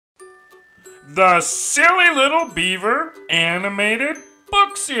The Silly Little Beaver animated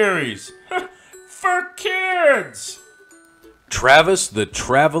book series for kids. Travis the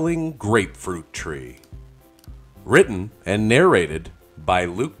Traveling Grapefruit Tree. Written and narrated by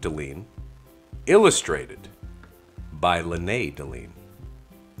Luke Deline. Illustrated by Lene Deline.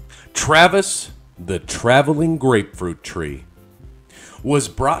 Travis the Traveling Grapefruit Tree was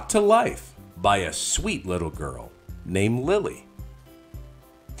brought to life by a sweet little girl named Lily.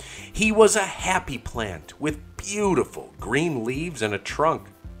 He was a happy plant with beautiful green leaves and a trunk.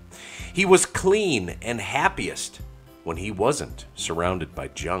 He was clean and happiest when he wasn't surrounded by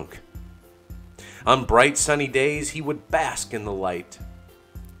junk. On bright sunny days, he would bask in the light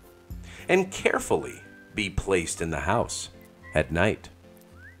and carefully be placed in the house at night.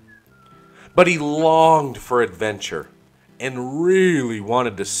 But he longed for adventure and really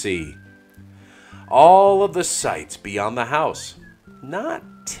wanted to see all of the sights beyond the house, not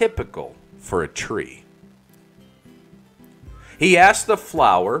typical for a tree. He asked the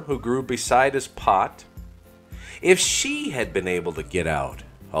flower who grew beside his pot if she had been able to get out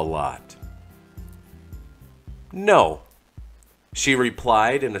a lot. No, she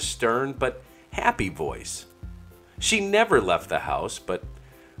replied in a stern but happy voice. She never left the house, but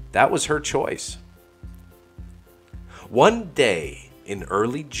that was her choice. One day in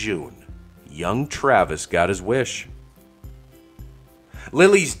early June, young Travis got his wish.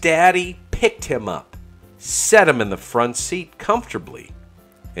 Lily's daddy picked him up, set him in the front seat comfortably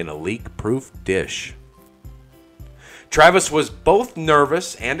in a leak-proof dish. Travis was both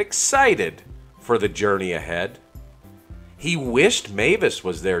nervous and excited for the journey ahead. He wished Mavis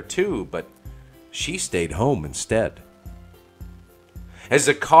was there too, but she stayed home instead. As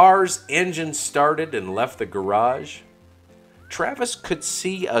the car's engine started and left the garage, Travis could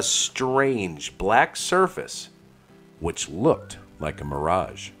see a strange black surface which looked like a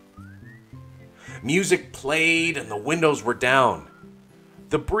mirage. Music played and the windows were down.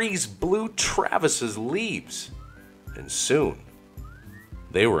 The breeze blew Travis's leaves, and soon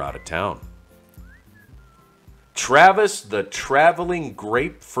they were out of town. Travis the Traveling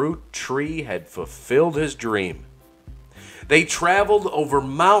Grapefruit Tree had fulfilled his dream. They traveled over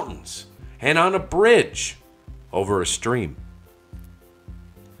mountains and on a bridge over a stream.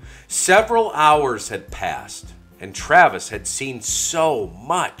 Several hours had passed, and Travis had seen so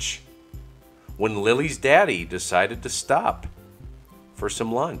much when Lily's daddy decided to stop for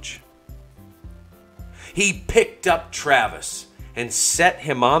some lunch. He picked up Travis and set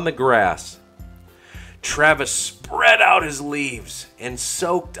him on the grass. Travis spread out his leaves and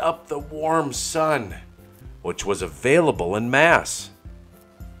soaked up the warm sun, which was available en masse.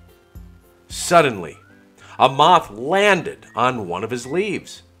 Suddenly, a moth landed on one of his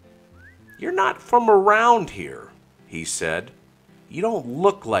leaves. "You're not from around here," he said. "You don't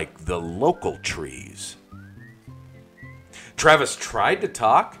look like the local trees." Travis tried to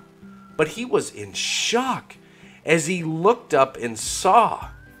talk, but he was in shock as he looked up and saw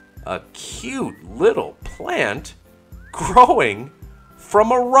a cute little plant growing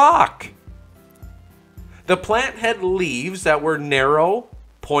from a rock. The plant had leaves that were narrow,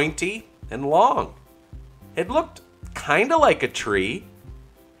 pointy, and long. It looked kind of like a tree,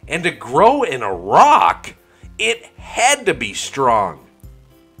 and to grow in a rock, it had to be strong.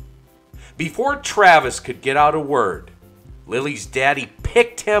 Before Travis could get out a word, Lily's daddy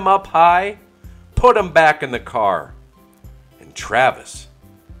picked him up high, put him back in the car, and Travis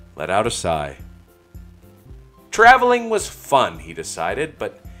let out a sigh. Traveling was fun, he decided,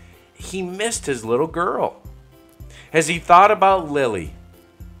 but he missed his little girl. As he thought about Lily,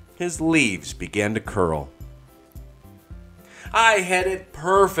 his leaves began to curl. "I had it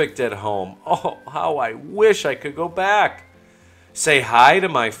perfect at home. Oh, how I wish I could go back. Say hi to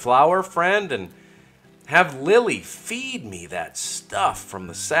my flower friend and have Lily feed me that stuff from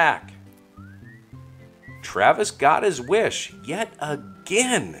the sack." Travis got his wish yet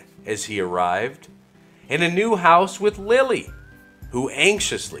again as he arrived in a new house with Lily, who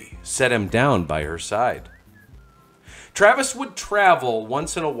anxiously set him down by her side. Travis would travel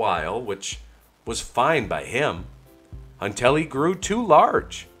once in a while, which was fine by him, until he grew too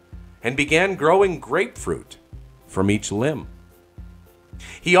large and began growing grapefruit from each limb.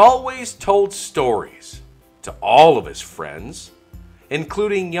 He always told stories to all of his friends,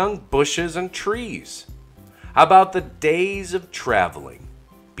 including young bushes and trees, about the days of traveling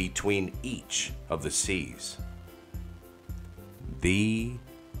between each of the seas. The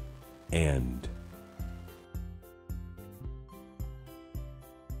end.